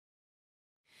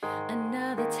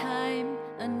Another time,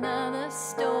 another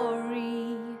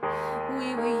story.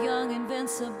 We were young,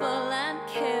 invincible, and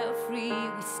carefree.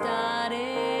 We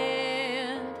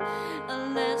started a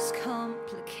less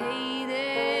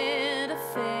complicated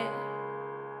affair.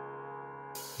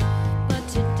 But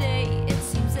today it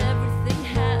seems everything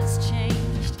has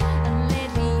changed. And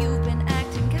lately you've been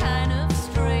acting kind of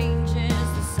strange. Is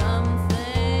there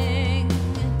something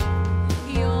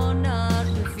you're not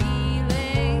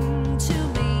revealing to me?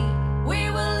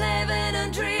 We were living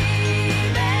and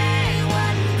dreaming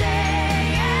one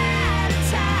day at a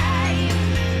time.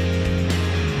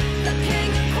 The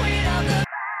king and queen of the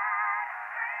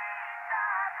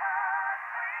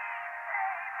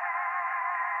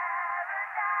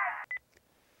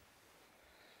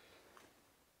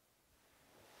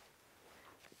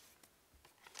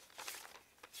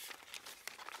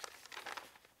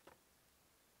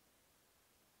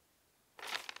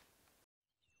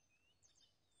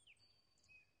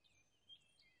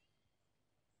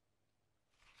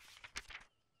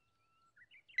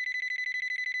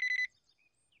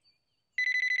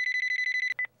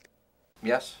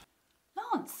Yes?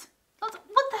 Lance, what the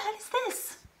hell is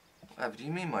this? Whatever do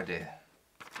you mean, my dear?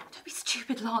 Don't be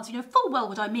stupid, Lance. You know full well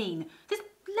what I mean. This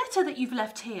letter that you've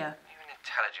left here. You're an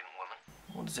intelligent woman.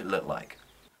 What does it look like?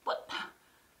 What?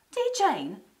 Dear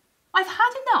Jane, I've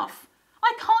had enough.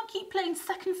 I can't keep playing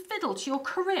second fiddle to your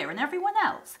career and everyone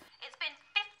else. It's been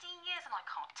 15 years and I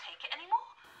can't take it anymore.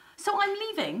 So I'm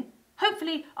leaving.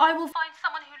 Hopefully I will find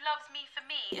someone who loves me for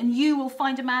me and you will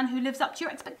find a man who lives up to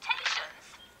your expectations.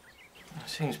 It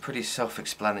seems pretty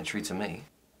self-explanatory to me.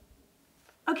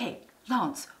 Okay,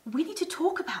 Lance, we need to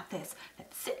talk about this.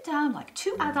 Let's sit down like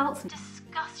two adults and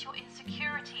discuss your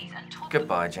insecurities and talk.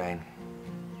 Goodbye, Jane.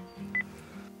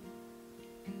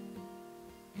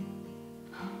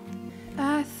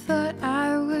 I thought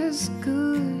I was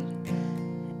good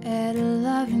at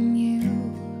loving you,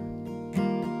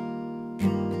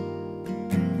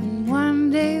 and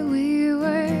one day we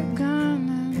were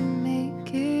gonna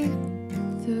make it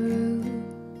through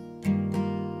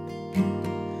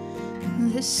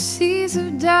the seas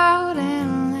of doubt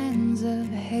and lands of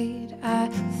hate. I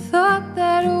thought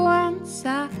that once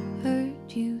I heard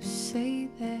you say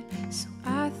that, so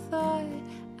I thought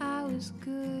I was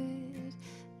good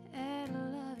at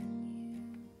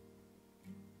loving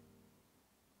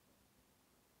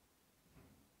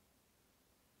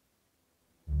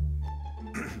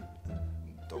you.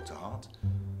 Dr. Harte?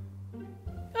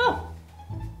 Oh,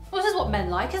 well, this is what men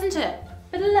like, isn't it?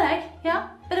 Bit of leg, yeah?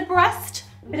 Bit of breast,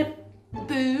 bit of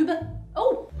boob.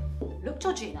 Oh, look,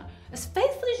 Georgina, as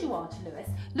faithful as you are to Lewis,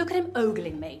 look at him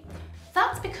ogling me.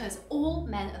 That's because all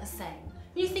men are the same.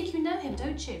 You think you know him,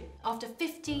 don't you? After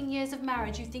 15 years of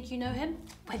marriage, you think you know him?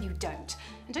 Well, you don't.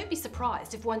 And don't be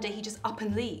surprised if one day he just up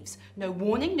and leaves. No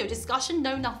warning, no discussion,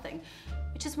 no nothing.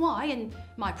 Which is why, in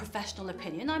my professional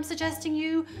opinion, I'm suggesting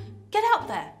you get out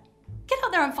there. Get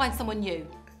out there and find someone new.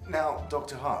 Now,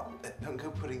 Dr. Harte, don't go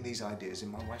putting these ideas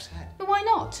in my wife's head. But why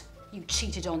not? You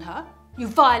cheated on her. You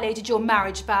violated your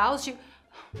marriage vows. You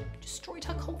destroyed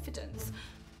her confidence.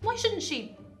 Why shouldn't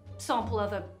she sample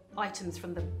other items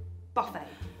from the buffet?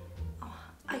 Oh,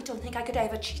 I don't think I could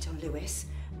ever cheat on Lewis.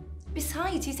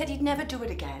 Besides, he said he'd never do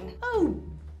it again. Oh,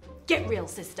 get real,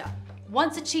 sister.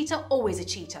 Once a cheater, always a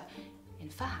cheater. In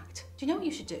fact, do you know what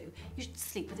you should do? You should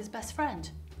sleep with his best friend.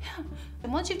 Yeah.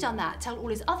 And once you've done that, tell all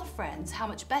his other friends how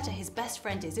much better his best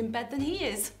friend is in bed than he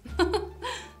is.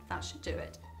 That should do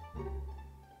it.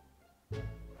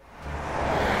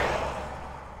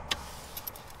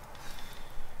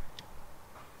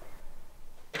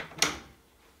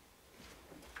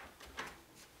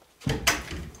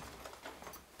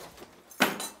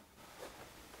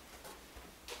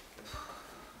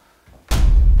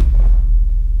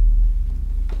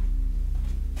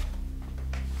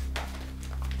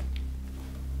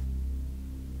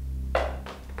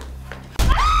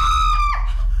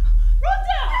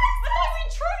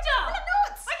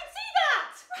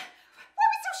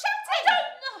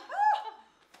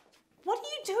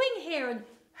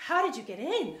 How did you get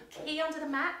in? Key under the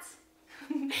mat.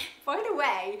 By the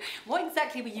way, what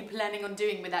exactly were you planning on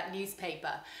doing with that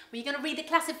newspaper? Were you going to read the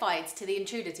classifieds to the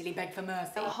intruder till he begged for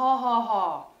mercy? Ha ha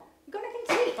ha. You got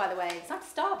anything to eat, by the way? Because I'm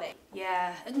starving.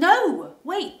 Yeah. No!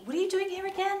 Wait, what are you doing here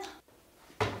again?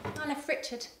 I left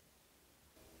Richard.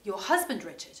 Your husband,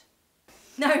 Richard?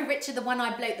 No, Richard, the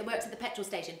one-eyed bloke that works at the petrol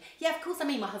station. Yeah, of course I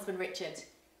mean my husband, Richard.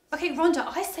 Okay, Rhonda,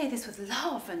 I say this with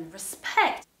love and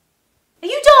respect. Are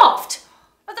you daft?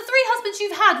 Of the 3 husbands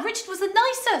you've had, Richard was the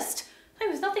nicest. He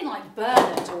was nothing like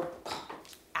Bernard or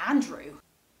Andrew.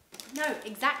 No,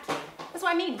 exactly. That's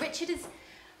what I mean. Richard is...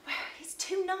 he's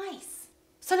too nice.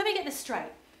 So let me get this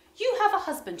straight. You have a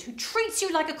husband who treats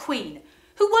you like a queen,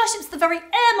 who worships the very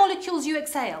air molecules you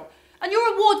exhale, and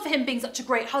your reward for him being such a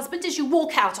great husband is you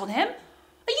walk out on him?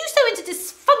 Are you so into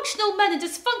dysfunctional men and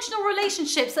dysfunctional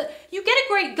relationships that you get a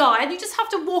great guy and you just have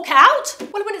to walk out? Well,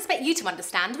 I wouldn't expect you to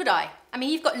understand, would I? I mean,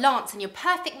 you've got Lance and your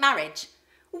perfect marriage.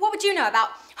 Well, what would you know about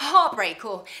heartbreak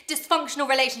or dysfunctional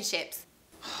relationships?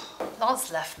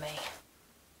 Lance left me.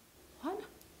 What?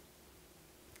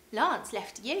 Lance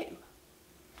left you?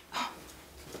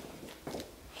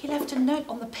 He left a note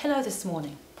on the pillow this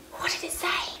morning. What did it say?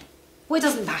 Well, it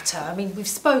doesn't matter. I mean, we've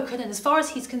spoken, and as far as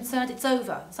he's concerned, it's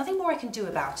over. There's nothing more I can do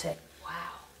about it.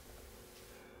 Wow.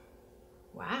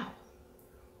 Wow.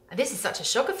 And this is such a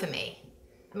shocker for me.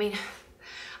 I mean,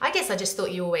 I guess I just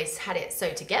thought you always had it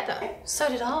so together. So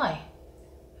did I.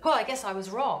 Well, I guess I was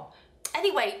wrong.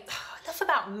 Anyway, enough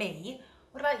about me.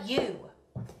 What about you?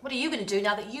 What are you going to do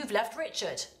now that you've left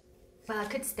Richard? Well, I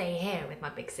could stay here with my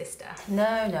big sister.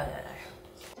 No.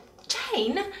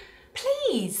 Jane,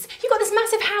 please. You've got this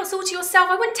massive house all to yourself.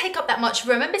 I wouldn't take up that much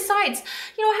room. And besides,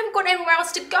 you know, I haven't got anywhere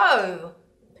else to go.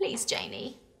 Please,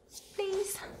 Janie.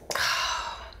 Please.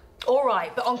 All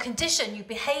right, but on condition you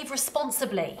behave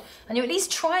responsibly and you at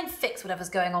least try and fix whatever's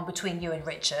going on between you and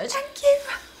Richard. Thank you.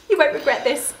 You won't regret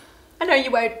this. I know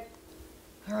you won't.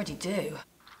 I already do.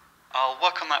 I'll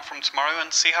work on that from tomorrow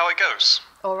and see how it goes.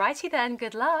 Alrighty then,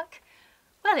 good luck.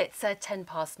 Well, it's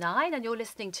 9:10 and you're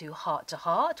listening to Heart to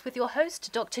Heart with your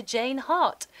host, Dr. Jane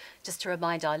Harte. Just to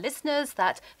remind our listeners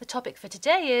that the topic for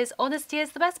today is honesty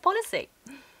is the best policy.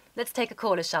 Let's take a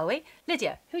caller, shall we?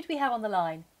 Lydia, who do we have on the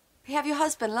line? We have your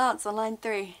husband, Lance, on line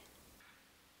 3.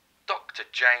 Dr.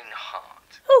 Jane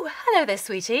Harte. Oh, hello there,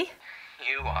 sweetie.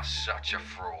 You are such a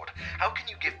fraud. How can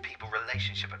you give people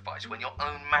relationship advice when your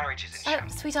own marriage is in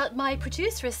shambles? Sweetheart, my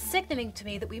producer is signalling to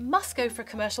me that we must go for a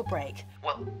commercial break.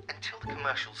 Well, until the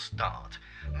commercials start,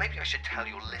 maybe I should tell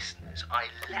your listeners I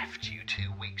left you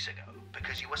 2 weeks ago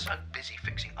because you were so busy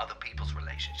fixing other people's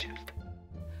relationships.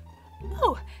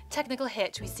 Oh, technical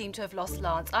hitch. We seem to have lost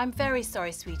Lance. I'm very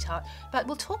sorry, sweetheart, but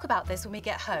we'll talk about this when we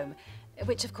get home,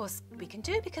 which of course we can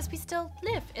do because we still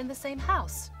live in the same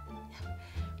house.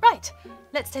 Right,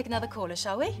 let's take another caller,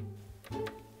 shall we?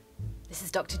 This is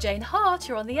Dr. Jane Harte.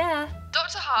 You're on the air.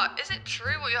 Dr. Harte, is it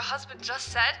true what your husband just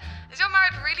said? Is your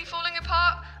marriage really falling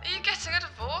apart? Are you getting a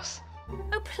divorce?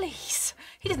 Oh, please.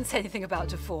 He didn't say anything about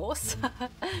divorce.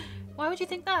 Why would you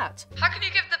think that? How can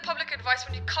you give the public advice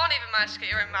when you can't even manage to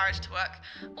get your own marriage to work?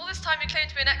 All this time you claim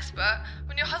to be an expert.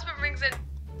 When your husband rings in...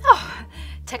 Oh,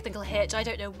 technical hitch. I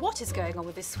don't know what is going on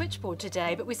with this switchboard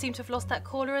today, but we seem to have lost that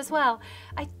caller as well.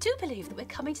 I do believe that we're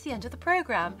coming to the end of the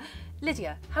programme.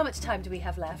 Lydia, how much time do we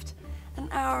have left? An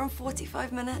hour and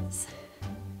 45 minutes.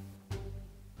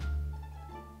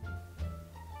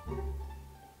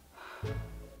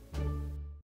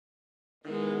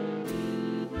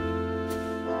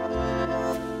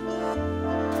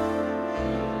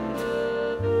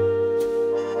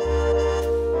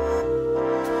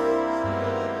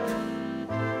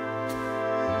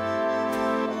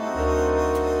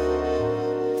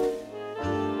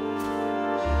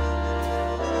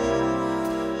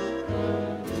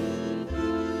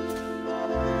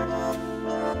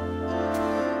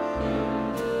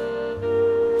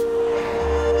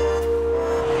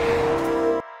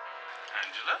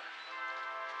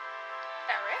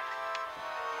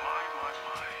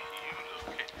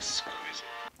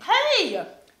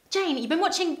 Jane, you've been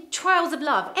watching Trials of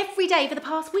Love every day for the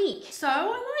past week. So,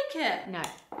 I like it. No.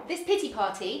 This pity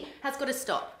party has got to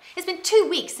stop. It's been 2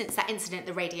 weeks since that incident at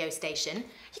the radio station.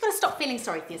 You've got to stop feeling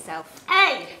sorry for yourself.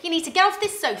 Hey, you need to get off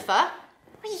this sofa.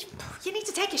 You need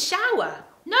to take a shower.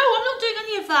 No, I'm not doing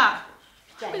any of that.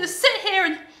 Jane. I'm going to sit here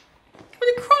and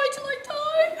cry till I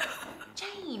die.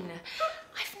 Jane,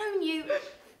 I've known you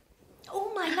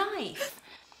all my life.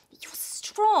 You're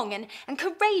strong and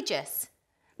courageous.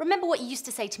 Remember what you used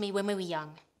to say to me when we were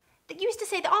young? That you used to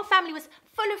say that our family was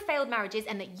full of failed marriages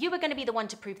and that you were going to be the one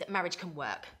to prove that marriage can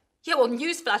work. Yeah, well,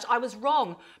 newsflash, I was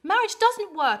wrong. Marriage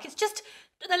doesn't work. It's just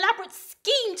an elaborate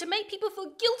scheme to make people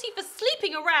feel guilty for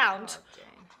sleeping around. Oh,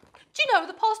 Jane. Do you know,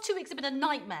 the past 2 weeks have been a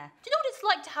nightmare. Do you know what it's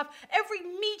like to have every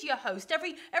media host,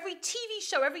 every TV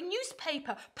show, every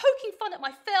newspaper poking fun at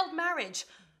my failed marriage?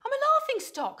 I'm a laughing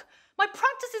stock. My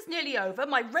practice is nearly over.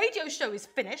 My radio show is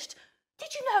finished.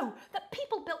 Did you know that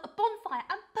people built a bonfire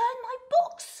and burned my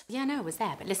books? Yeah, I know I was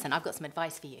there, but listen, I've got some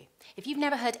advice for you. If you've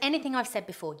never heard anything I've said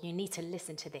before, you need to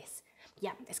listen to this.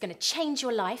 Yeah, it's going to change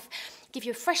your life, give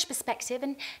you a fresh perspective,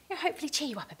 and hopefully cheer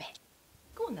you up a bit.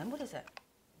 Go on then, what is it?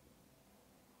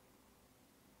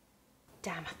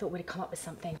 Damn, I thought we'd have come up with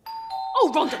something.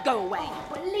 Oh, Rhonda, go away.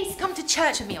 Well, at least come to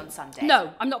church with me on Sunday.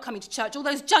 No, I'm not coming to church. All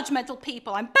those judgmental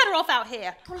people. I'm better off out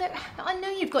here. Well, look, I know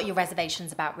you've got your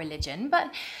reservations about religion,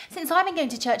 but since I've been going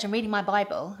to church and reading my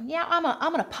Bible, yeah, I'm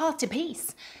on a path to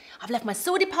peace. I've left my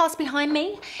sordid past behind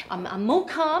me. I'm more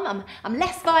calm. I'm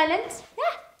less violent.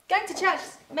 Yeah, going to church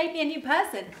made me a new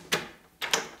person.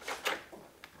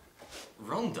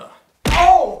 Rhonda.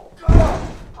 Oh! God!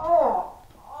 Oh!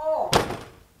 Oh!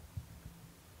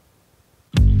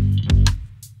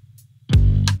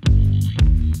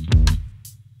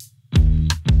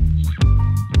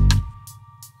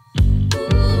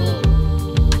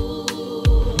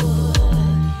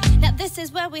 Now this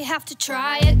is where we have to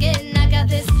try again. I got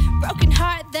this broken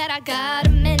heart that I gotta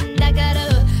mend. I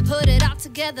gotta put it all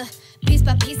together, piece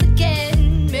by piece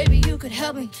again. Maybe you could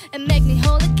help me and make me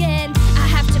whole again. I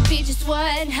have to be just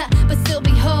one, but still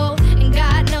be whole. And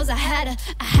God knows I had a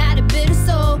bit of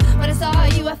soul. When I saw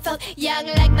you, I felt young,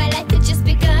 like my life had just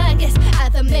begun. Guess I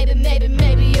thought maybe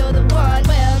you're the one.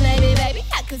 Well, maybe, baby,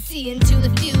 I could see into the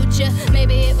future.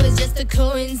 Maybe it was just a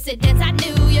coincidence. I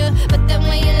knew you, but then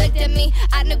when you looked at me,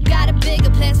 I knew God had bigger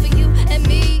plans for you and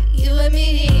me, you and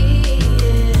me.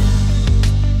 Yeah.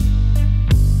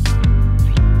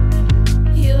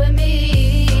 You and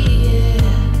me, yeah.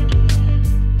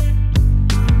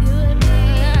 You and me.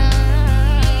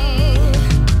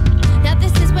 Now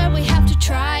this is where we have to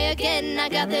try again. I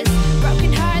got this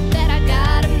broken heart that I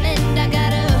gotta mend. I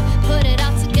gotta put it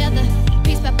all together,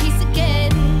 piece by piece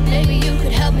again. Maybe you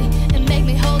could help me and make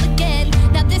me whole again.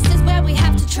 Now this is where we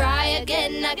have to try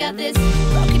again. I got this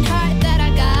broken heart that I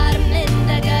gotta mend.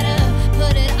 I gotta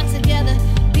put it all together,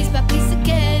 piece by piece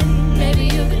again. Maybe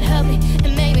you could help me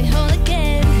and make me whole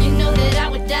again. You know that I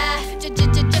would die just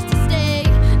to stay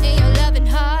in your loving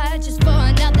heart just for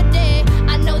another day.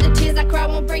 I know the tears I cry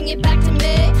won't bring it back to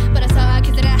me, but I saw our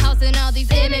kids in that house and all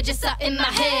these images are in my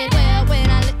head. Well, when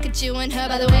I look at you and her,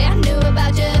 by the way I knew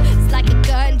about you, it's like a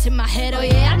gun to my head. Oh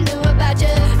yeah,